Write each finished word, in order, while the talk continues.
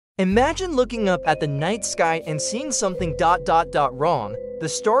Imagine looking up at the night sky and seeing something wrong. The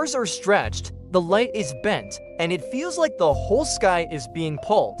stars are stretched, the light is bent, and it feels like the whole sky is being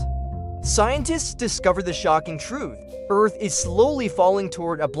pulled. Scientists discover the shocking truth. Earth is slowly falling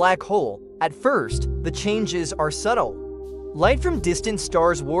toward a black hole. At first, the changes are subtle. Light from distant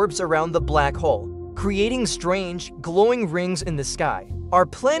stars warps around the black hole, creating strange, glowing rings in the sky. Our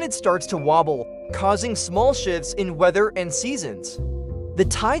planet starts to wobble, causing small shifts in weather and seasons. The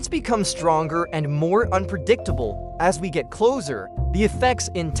tides become stronger and more unpredictable. As we get closer, the effects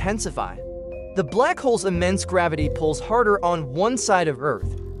intensify. The black hole's immense gravity pulls harder on one side of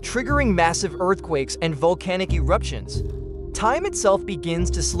Earth, triggering massive earthquakes and volcanic eruptions. Time itself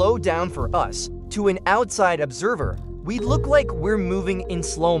begins to slow down for us. To an outside observer, we look like we're moving in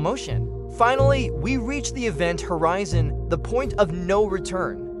slow motion. Finally, we reach the event horizon, the point of no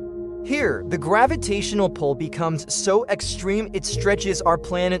return. Here, the gravitational pull becomes so extreme it stretches our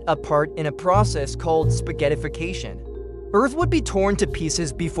planet apart in a process called spaghettification. Earth would be torn to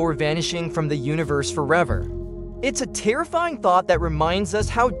pieces before vanishing from the universe forever. It's a terrifying thought that reminds us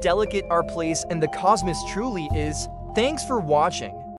how delicate our place in the cosmos truly is. Thanks for watching.